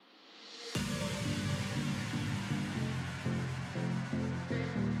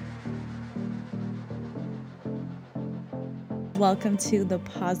Welcome to the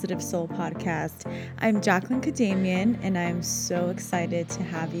Positive Soul Podcast. I'm Jacqueline Kadamian, and I'm so excited to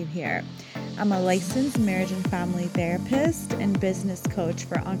have you here. I'm a licensed marriage and family therapist and business coach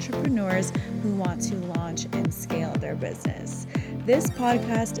for entrepreneurs who want to launch and scale their business. This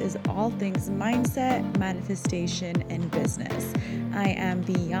podcast is all things mindset, manifestation, and business. I am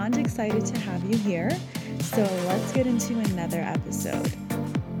beyond excited to have you here. So let's get into another episode.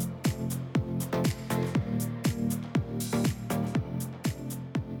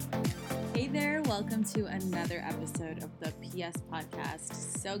 Welcome to another episode of the PS Podcast.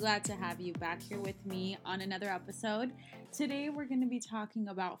 So glad to have you back here with me on another episode. Today we're going to be talking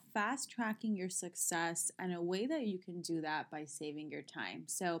about fast tracking your success and a way that you can do that by saving your time.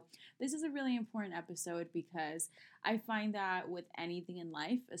 So this is a really important episode because I find that with anything in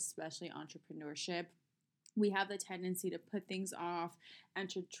life, especially entrepreneurship, we have the tendency to put things off and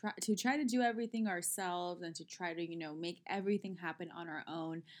to try to do everything ourselves and to try to, make everything happen on our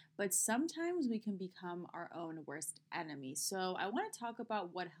own. But sometimes we can become our own worst enemy. So I want to talk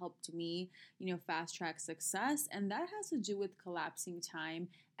about what helped me, fast track success. And that has to do with collapsing time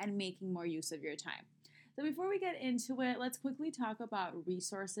and making more use of your time. So before we get into it, let's quickly talk about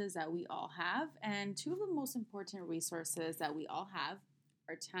resources that we all have. And two of the most important resources that we all have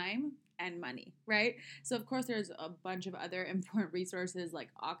are time and money, right? So of course there's a bunch of other important resources like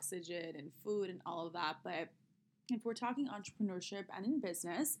oxygen and food and all of that, but if we're talking entrepreneurship and in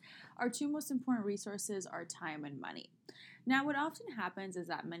business, our two most important resources are time and money. Now, what often happens is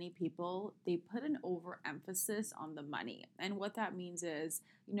that many people, they put an overemphasis on the money. And what that means is,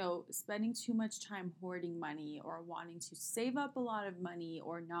 spending too much time hoarding money or wanting to save up a lot of money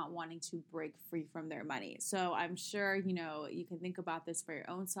or not wanting to break free from their money. So I'm sure, you can think about this for your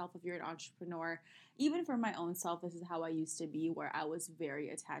own self if you're an entrepreneur. Even for my own self, this is how I used to be, where I was very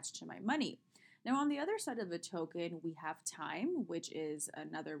attached to my money. Now, on the other side of the token, we have time, which is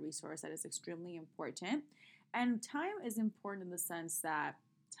another resource that is extremely important. And time is important in the sense that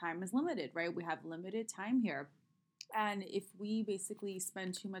time is limited, right? We have limited time here. And if we basically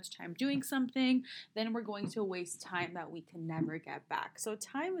spend too much time doing something, then we're going to waste time that we can never get back. So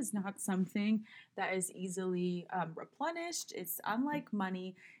time is not something that is easily replenished. It's unlike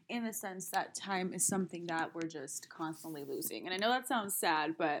money in the sense that time is something that we're just constantly losing. And I know that sounds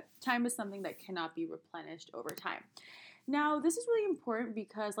sad, but time is something that cannot be replenished over time. Now, this is really important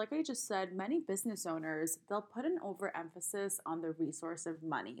because, like I just said, many business owners, they'll put an overemphasis on the resource of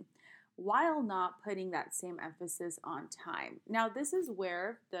money while not putting that same emphasis on time. Now, this is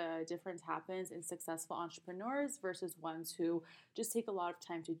where the difference happens in successful entrepreneurs versus ones who just take a lot of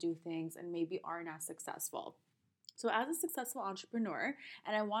time to do things and maybe aren't as successful. So as a successful entrepreneur,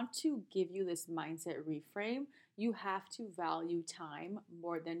 and I want to give you this mindset reframe, you have to value time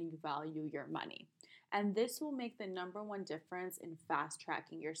more than you value your money. And this will make the number one difference in fast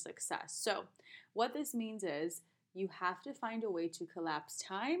tracking your success. So what this means is you have to find a way to collapse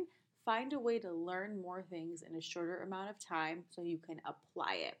time, find a way to learn more things in a shorter amount of time so you can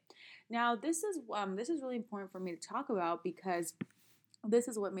apply it. Now, this is really important for me to talk about because this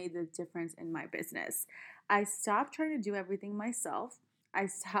is what made the difference in my business. I stopped trying to do everything myself. I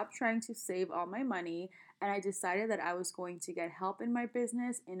stopped trying to save all my money, and I decided that I was going to get help in my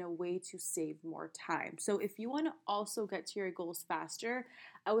business in a way to save more time. So if you want to also get to your goals faster,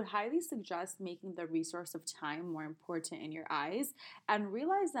 I would highly suggest making the resource of time more important in your eyes and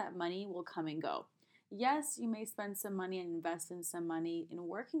realize that money will come and go. Yes, you may spend some money and invest in some money in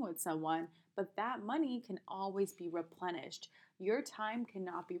working with someone, but that money can always be replenished. Your time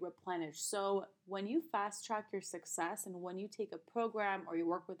cannot be replenished. So when you fast track your success and when you take a program or you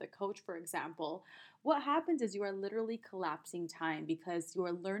work with a coach, for example, what happens is you are literally collapsing time because you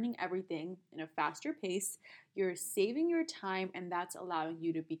are learning everything in a faster pace. You're saving your time, and that's allowing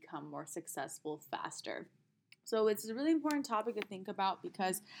you to become more successful faster. So it's a really important topic to think about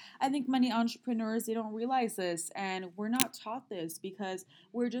because I think many entrepreneurs, they don't realize this, and we're not taught this because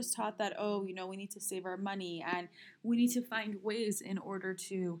we're just taught that, we need to save our money and we need to find ways in order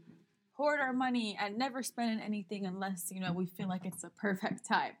to hoard our money and never spend anything unless, we feel like it's the perfect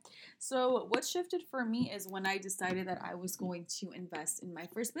time. So what shifted for me is when I decided that I was going to invest in my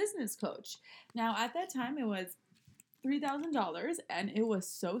first business coach. Now, at that time, it was $3,000, and it was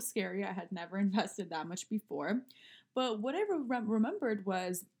so scary. I had never invested that much before. But what I remembered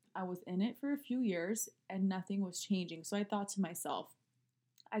was I was in it for a few years and nothing was changing. So I thought to myself,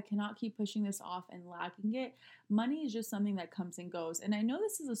 I cannot keep pushing this off and lagging it. money is just something that comes and goes. And I know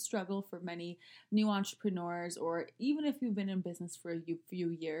this is a struggle for many new entrepreneurs, or even if you've been in business for a few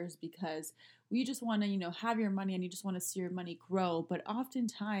years, because you just want to, have your money and you just want to see your money grow. But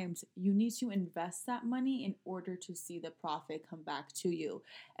oftentimes you need to invest that money in order to see the profit come back to you.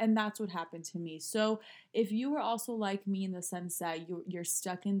 And that's what happened to me. So if you were also like me in the sense that you're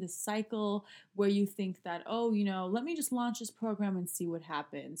stuck in this cycle where you think that, oh, let me just launch this program and see what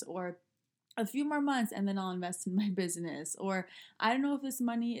happens, or a few more months and then I'll invest in my business, or I don't know if this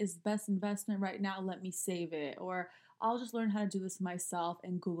money is best investment right now, let me save it, or I'll just learn how to do this myself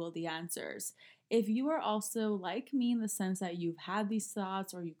and Google the answers. If you are also like me in the sense that you've had these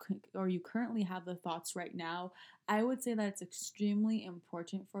thoughts, or you currently have the thoughts right now, I would say that it's extremely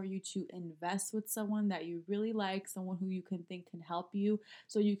important for you to invest with someone that you really like, someone who you can think can help you,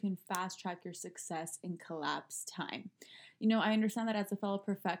 so you can fast track your success in collapse time. I understand that as a fellow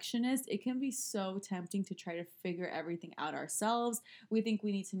perfectionist, it can be so tempting to try to figure everything out ourselves. We think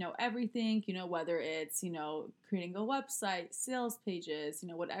we need to know everything, whether it's, creating a website, sales pages,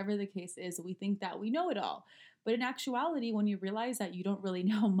 whatever the case is, we think that we know it all. But in actuality, when you realize that you don't really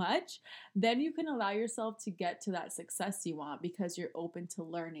know much, then you can allow yourself to get to that success you want because you're open to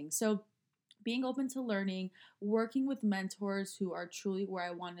learning. So being open to learning, working with mentors who are truly where I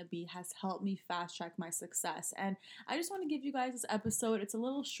want to be has helped me fast track my success. And I just want to give you guys this episode. It's a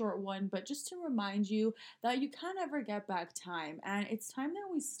little short one, but just to remind you that you can't ever get back time. And it's time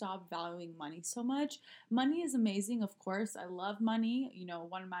that we stop valuing money so much. Money is amazing, of course. I love money.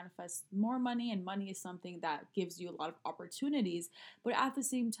 Want to manifest more money, and money is something that gives you a lot of opportunities. But at the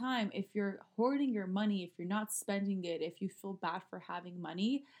same time, if you're hoarding your money, if you're not spending it, if you feel bad for having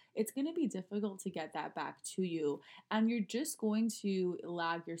money, it's going to be difficult to get that back to you, and you're just going to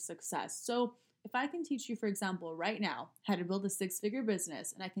lag your success. So if I can teach you, for example, right now, how to build a 6-figure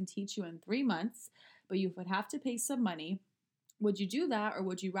business, and I can teach you in 3 months, but you would have to pay some money, would you do that, or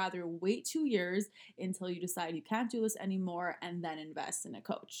would you rather wait 2 years until you decide you can't do this anymore and then invest in a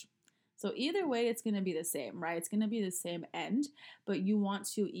coach? So either way, it's going to be the same, right? It's going to be the same end, but you want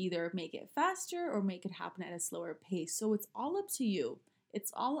to either make it faster or make it happen at a slower pace. So it's all up to you.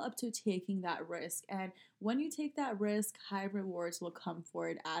 It's all up to taking that risk. And when you take that risk, high rewards will come for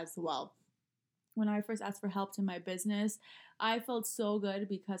it as well. When I first asked for help in my business, I felt so good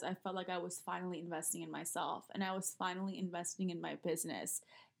because I felt like I was finally investing in myself and I was finally investing in my business.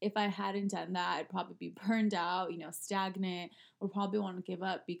 If I hadn't done that, I'd probably be burned out, stagnant, would probably want to give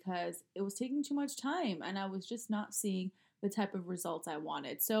up because it was taking too much time and I was just not seeing the type of results I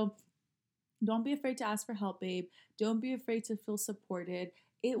wanted. So don't be afraid to ask for help, babe. Don't be afraid to feel supported.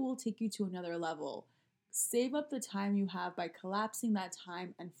 It will take you to another level. Save up the time you have by collapsing that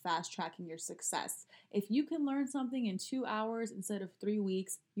time and fast tracking your success. If you can learn something in 2 hours instead of 3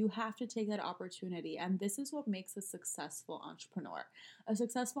 weeks, you have to take that opportunity. And this is what makes a successful entrepreneur. A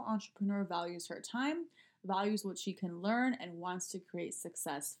successful entrepreneur values her time, values what she can learn, and wants to create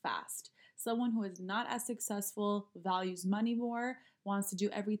success fast. Someone who is not as successful values money more, wants to do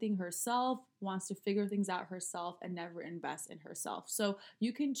everything herself, wants to figure things out herself, and never invest in herself. So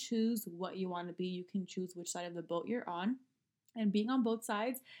you can choose what you want to be. You can choose which side of the boat you're on. And being on both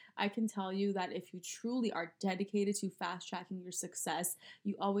sides, I can tell you that if you truly are dedicated to fast tracking your success,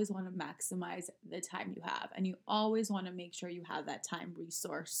 you always want to maximize the time you have. And you always want to make sure you have that time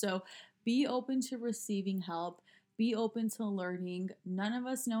resource. So be open to receiving help. Be open to learning. None of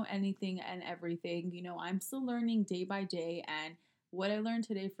us know anything and everything. I'm still learning day by day, and what I learned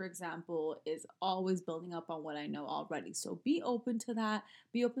today, for example, is always building up on what I know already. So be open to that.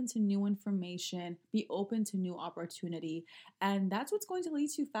 Be open to new information. Be open to new opportunity. And that's what's going to lead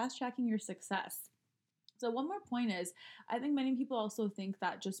to fast tracking your success. So one more point is, I think many people also think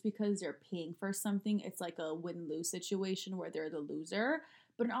that just because they're paying for something, it's like a win-lose situation where they're the loser.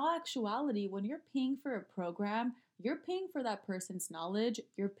 But in all actuality, when you're paying for a program, you're paying for that person's knowledge.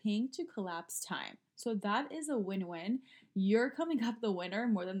 You're paying to collapse time. So that is a win-win. You're coming up the winner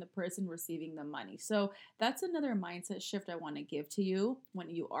more than the person receiving the money. So that's another mindset shift I want to give to you. When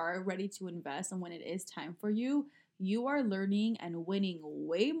you are ready to invest and when it is time for you, you are learning and winning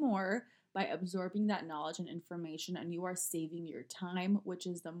way more by absorbing that knowledge and information, and you are saving your time, which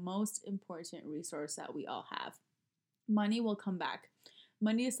is the most important resource that we all have. Money will come back.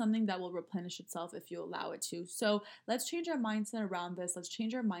 Money is something that will replenish itself if you allow it to. So let's change our mindset around this. Let's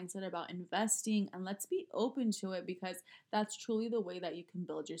change our mindset about investing, and let's be open to it, because that's truly the way that you can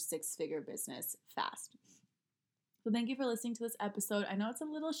build your 6-figure business fast. So thank you for listening to this episode. I know it's a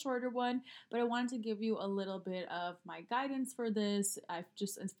little shorter one, but I wanted to give you a little bit of my guidance for this. I've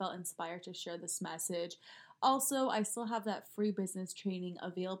just felt inspired to share this message. Also, I still have that free business training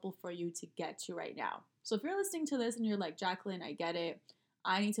available for you to get to right now. So if you're listening to this and you're like, Jacqueline, I get it.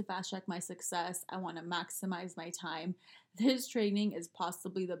 I need to fast track my success. I want to maximize my time. This training is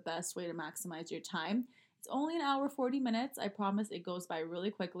possibly the best way to maximize your time. It's only an hour, 40 minutes. I promise it goes by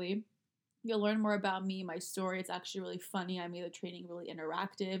really quickly. You'll learn more about me, my story. It's actually really funny. I made the training really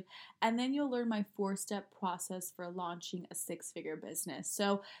interactive. And then you'll learn my 4-step process for launching a 6-figure business.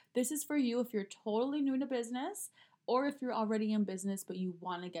 So, this is for you if you're totally new to business or if you're already in business but you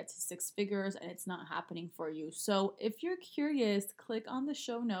want to get to 6 figures and it's not happening for you. So, if you're curious, click on the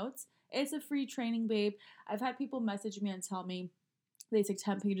show notes. It's a free training, babe. I've had people message me and tell me, they took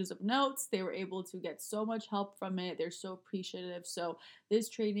 10 pages of notes. They were able to get so much help from it. They're so appreciative. So, this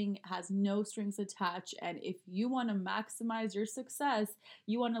training has no strings attached. And if you want to maximize your success,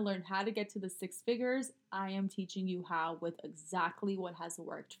 you want to learn how to get to the 6 figures, I am teaching you how with exactly what has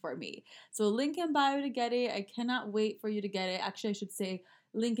worked for me. So, link in bio to get it. I cannot wait for you to get it. Actually, I should say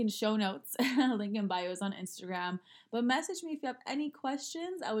link in show notes. Link in bio is on Instagram. But message me if you have any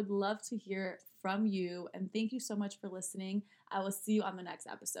questions. I would love to hear from you. And thank you so much for listening. I will see you on the next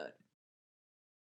episode.